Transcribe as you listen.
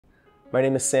My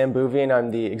name is Sam Bouvie and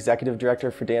I'm the Executive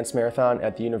Director for Dance Marathon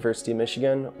at the University of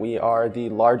Michigan. We are the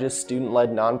largest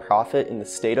student-led nonprofit in the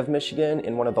state of Michigan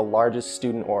and one of the largest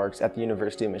student orgs at the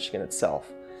University of Michigan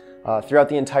itself. Throughout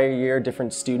the entire year,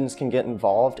 different students can get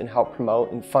involved and help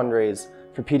promote and fundraise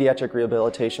for pediatric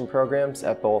rehabilitation programs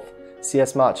at both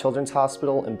Mott Children's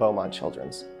Hospital and Beaumont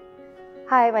Children's.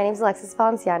 Hi, my name is Alexis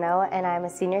Valenciano and I'm a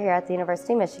senior here at the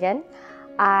University of Michigan.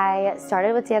 I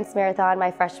started with Dance Marathon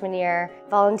my freshman year.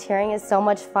 Volunteering is so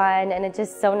much fun and it's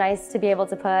just so nice to be able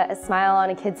to put a smile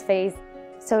on a kid's face.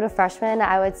 So to freshmen,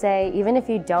 I would say even if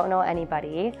you don't know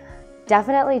anybody,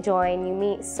 definitely join. You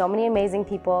meet so many amazing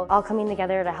people all coming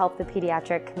together to help the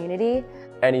pediatric community.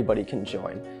 Anybody can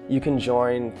join. You can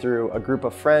join through a group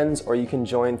of friends or you can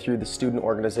join through the student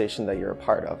organization that you're a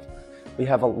part of. We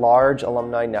have a large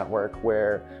alumni network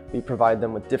where we provide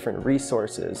them with different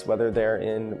resources, whether they're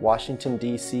in Washington,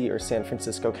 D.C. or San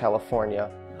Francisco, California.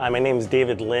 Hi, my name is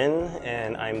David Lin,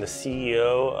 and I'm the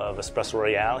CEO of Espresso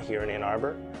Royale here in Ann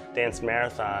Arbor. Dance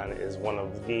Marathon is one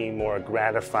of the more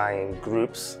gratifying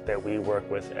groups that we work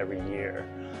with every year.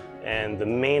 And the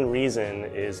main reason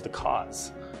is the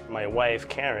cause. My wife,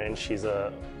 Karen, she's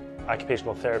an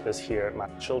occupational therapist here at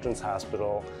Mott Children's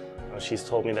Hospital. She's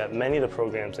told me that many of the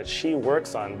programs that she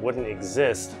works on wouldn't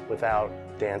exist without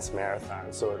Dance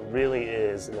Marathon. So it really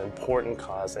is an important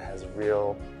cause that has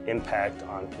real impact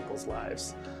on people's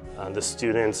lives. The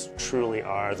students truly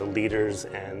are the leaders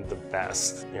and the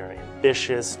best. They're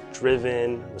ambitious,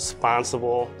 driven,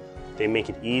 responsible. They make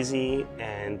it easy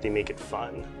and they make it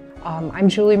fun. I'm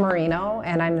Julie Marino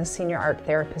and I'm the Senior Art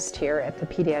Therapist here at the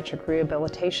Pediatric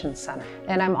Rehabilitation Center.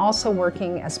 And I'm also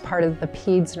working as part of the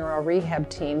Peds Neuro Rehab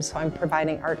team, so I'm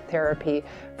providing art therapy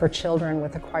for children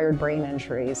with acquired brain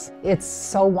injuries. It's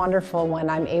so wonderful when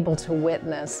I'm able to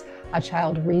witness a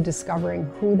child rediscovering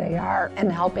who they are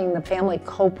and helping the family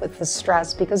cope with the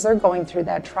stress because they're going through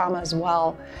that trauma as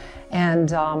well. And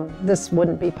this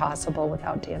wouldn't be possible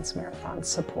without Dance Marathon's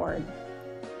support.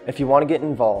 If you want to get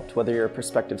involved, whether you're a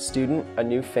prospective student, a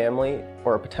new family,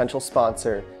 or a potential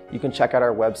sponsor, you can check out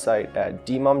our website at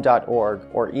dmum.org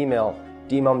or email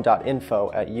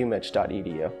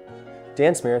dmum.info@umich.edu.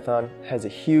 Dance Marathon has a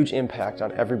huge impact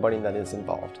on everybody that is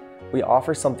involved. We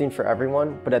offer something for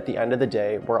everyone, but at the end of the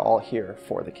day, we're all here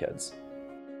for the kids.